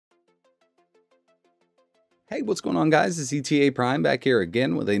Hey, what's going on guys? It's ETA Prime back here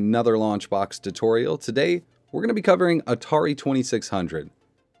again with another LaunchBox tutorial. Today, we're going to be covering Atari 2600.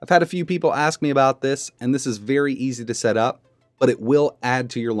 I've had a few people ask me about this, and this is very easy to set up, but it will add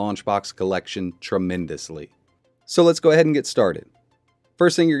to your LaunchBox collection tremendously. So let's go ahead and get started.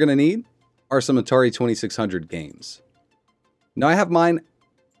 First thing you're going to need are some Atari 2600 games. Now I have mine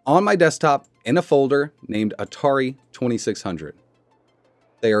on my desktop in a folder named Atari 2600.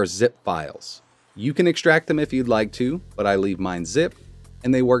 They are zip files. You can extract them if you'd like to, but I leave mine zip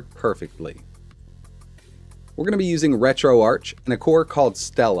and they work perfectly. We're going to be using RetroArch and a core called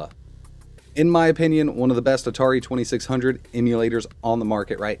Stella. In my opinion, one of the best Atari 2600 emulators on the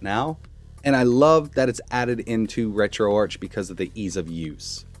market right now, and I love that it's added into RetroArch because of the ease of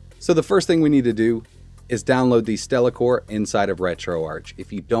use. So the first thing we need to do is download the Stella core inside of RetroArch.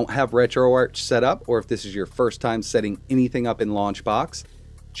 If you don't have RetroArch set up, or if this is your first time setting anything up in LaunchBox,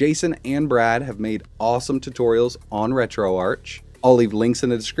 Jason and Brad have made awesome tutorials on RetroArch. I'll leave links in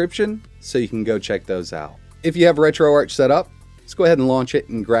the description so you can go check those out. If you have RetroArch set up, let's go ahead and launch it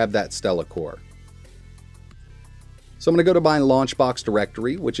and grab that Stella core. So I'm going to go to my LaunchBox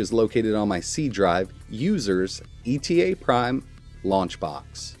directory, which is located on my C drive, Users, ETA Prime,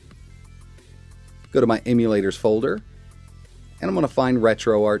 LaunchBox. Go to my emulators folder, and I'm going to find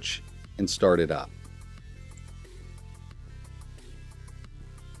RetroArch and start it up.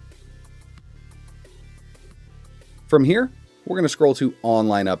 From here, we're going to scroll to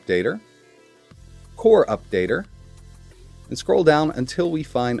Online Updater, Core Updater, and scroll down until we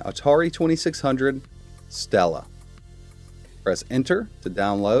find Atari 2600 Stella. Press Enter to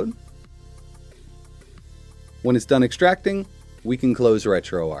download. When it's done extracting, we can close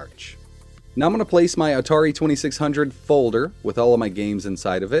RetroArch. Now I'm going to place my Atari 2600 folder with all of my games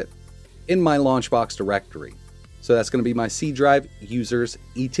inside of it in my LaunchBox directory. So that's going to be my C drive, Users,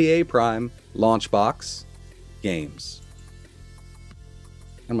 ETA Prime, LaunchBox, Games.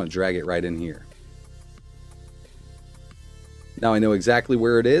 I'm going to drag it right in here. Now I know exactly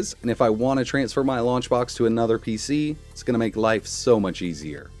where it is, and if I want to transfer my LaunchBox to another PC, it's going to make life so much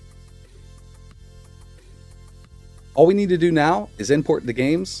easier. All we need to do now is import the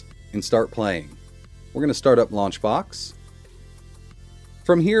games and start playing. We're going to start up LaunchBox.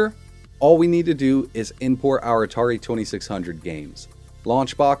 From here, all we need to do is import our Atari 2600 games.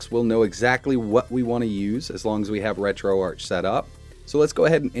 LaunchBox will know exactly what we want to use as long as we have RetroArch set up. So let's go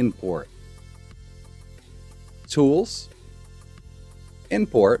ahead and import. Tools,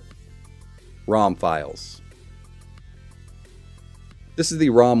 Import, ROM files. This is the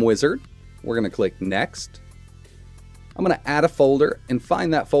ROM wizard. We're going to click Next. I'm going to add a folder and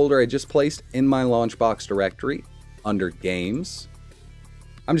find that folder I just placed in my LaunchBox directory under Games.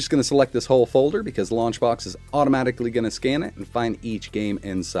 I'm just going to select this whole folder because LaunchBox is automatically going to scan it and find each game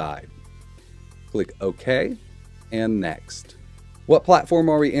inside. Click OK and Next. What platform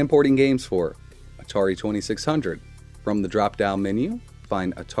are we importing games for? Atari 2600. From the drop-down menu,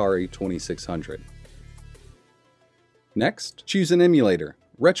 find Atari 2600. Next, choose an emulator.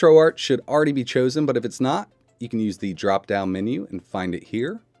 RetroArch should already be chosen, but if it's not, you can use the drop-down menu and find it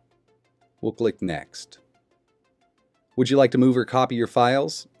here. We'll click Next. Would you like to move or copy your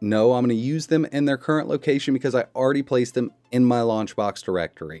files? No, I'm going to use them in their current location because I already placed them in my LaunchBox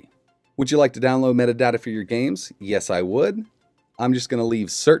directory. Would you like to download metadata for your games? Yes, I would. I'm just going to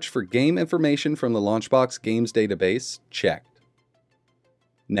leave search for game information from the LaunchBox games database checked.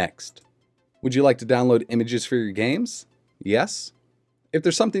 Next. Would you like to download images for your games? Yes. If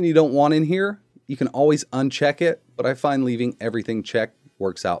there's something you don't want in here, you can always uncheck it, but I find leaving everything checked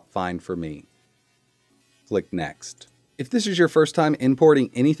works out fine for me. Click Next. If this is your first time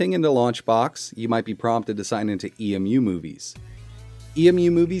importing anything into LaunchBox, you might be prompted to sign into EMU Movies. EMU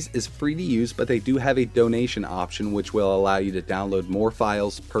Movies is free to use, but they do have a donation option which will allow you to download more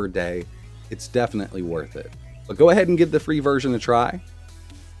files per day. It's definitely worth it. But go ahead and give the free version a try.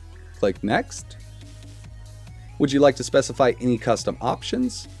 Click Next. Would you like to specify any custom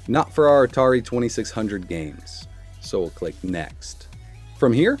options? Not for our Atari 2600 games. So we'll click Next.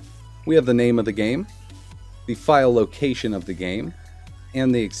 From here, we have the name of the game, the file location of the game,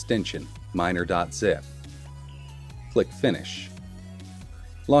 and the extension, minor.zip. Click Finish.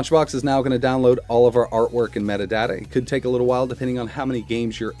 LaunchBox is now going to download all of our artwork and metadata. It could take a little while depending on how many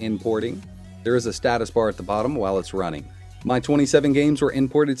games you're importing. There is a status bar at the bottom while it's running. My 27 games were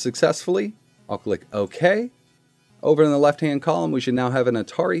imported successfully. I'll click OK. Over in the left-hand column, we should now have an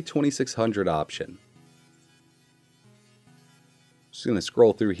Atari 2600 option. Just going to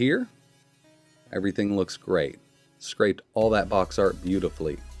scroll through here. Everything looks great. Scraped all that box art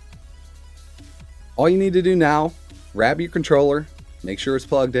beautifully. All you need to do now, grab your controller, make sure it's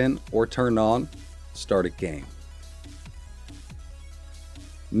plugged in or turned on, Start a game.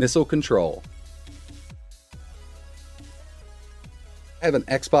 Missile control. I have an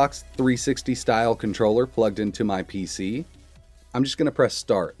Xbox 360 style controller plugged into my PC. I'm just going to press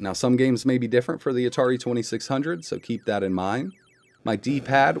start. Now some games may be different for the Atari 2600, so keep that in mind. My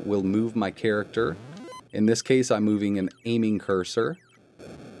D-pad will move my character. In this case, I'm moving an aiming cursor.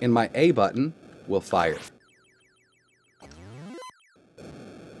 And my A button will fire.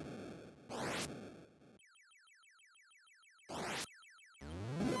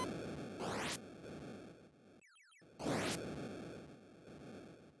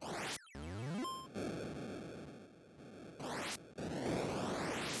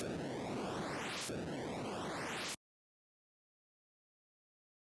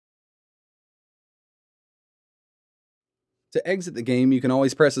 To exit the game, you can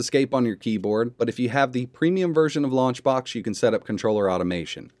always press escape on your keyboard, but if you have the premium version of LaunchBox, you can set up controller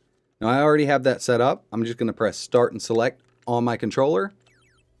automation. Now I already have that set up. I'm just going to press start and select on my controller.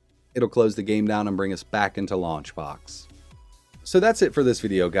 It'll close the game down and bring us back into LaunchBox. So that's it for this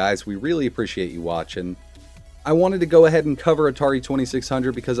video, guys. We really appreciate you watching. I wanted to go ahead and cover Atari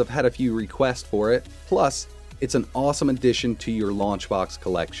 2600 because I've had a few requests for it. Plus, it's an awesome addition to your LaunchBox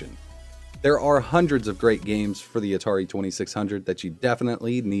collection. There are hundreds of great games for the Atari 2600 that you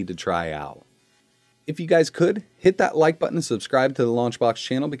definitely need to try out. If you guys could, hit that like button and subscribe to the LaunchBox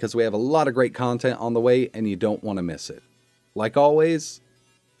channel because we have a lot of great content on the way and you don't want to miss it. Like always,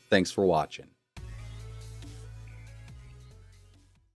 thanks for watching.